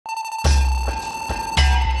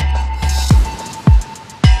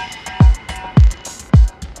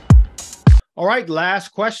All right, last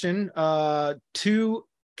question.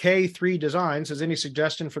 2K3 Designs has any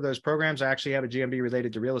suggestion for those programs? I actually have a GMB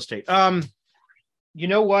related to real estate. You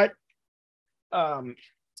know what?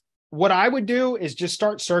 What I would do is just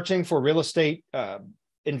start searching for real estate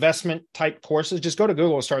investment type courses. Just go to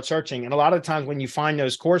Google and start searching. And a lot of times when you find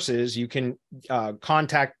those courses, you can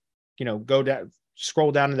contact, go down,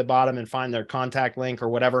 scroll down to the bottom and find their contact link or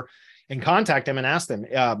whatever and contact them and ask them.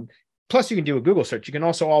 Plus, you can do a Google search. You can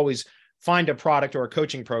also always find a product or a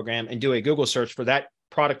coaching program and do a Google search for that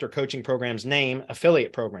product or coaching program's name,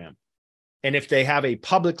 affiliate program. And if they have a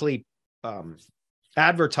publicly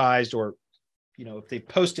advertised or, if they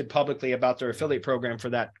posted publicly about their affiliate program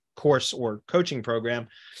for that course or coaching program,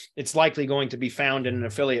 it's likely going to be found in an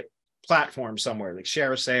affiliate platform somewhere like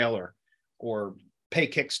ShareASale or Pay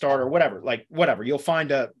Kickstarter, whatever. You'll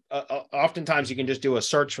find oftentimes you can just do a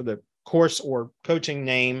search for the course or coaching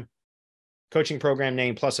program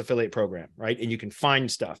name plus affiliate program, right? And you can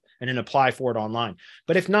find stuff and then apply for it online.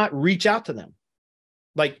 But if not, reach out to them.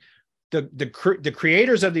 Like the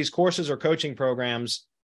creators of these courses or coaching programs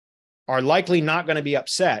are likely not going to be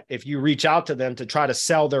upset if you reach out to them to try to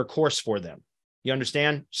sell their course for them. You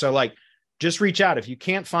understand? So just reach out. If you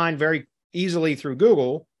can't find very easily through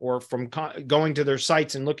Google or from going to their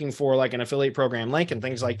sites and looking for like an affiliate program link and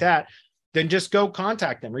things like that, then just go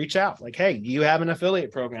contact them, reach out like, hey, do you have an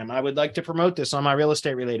affiliate program? I would like to promote this on my real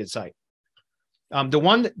estate related site.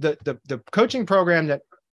 The coaching program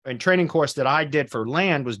and training course that I did for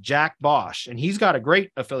land was Jack Bosch, and he's got a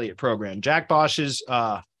great affiliate program. Jack Bosch's,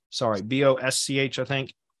 BOSCH, I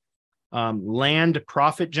think, Land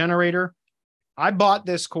Profit Generator. I bought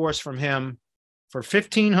this course from him for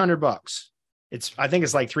 $1,500. I think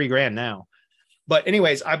it's like $3,000 now. But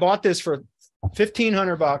anyways, I bought this for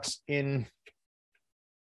 $1,500 in,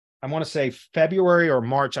 I want to say February or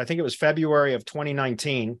March. I think it was February of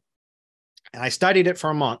 2019. And I studied it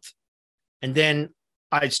for a month. And then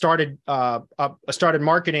I started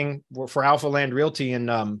marketing for Alpha Land Realty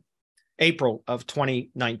in April of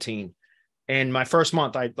 2019. And my first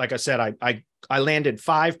month, I landed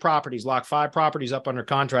 5 properties, locked 5 properties up under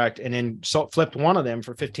contract, and then flipped one of them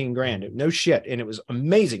for $15,000. No shit. And it was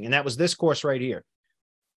amazing. And that was this course right here.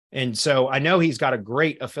 And so I know he's got a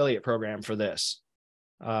great affiliate program for this.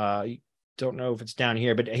 Don't know if it's down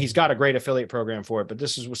here, but he's got a great affiliate program for it. But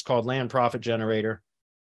this is what's called Land Profit Generator.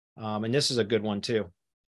 And this is a good one too.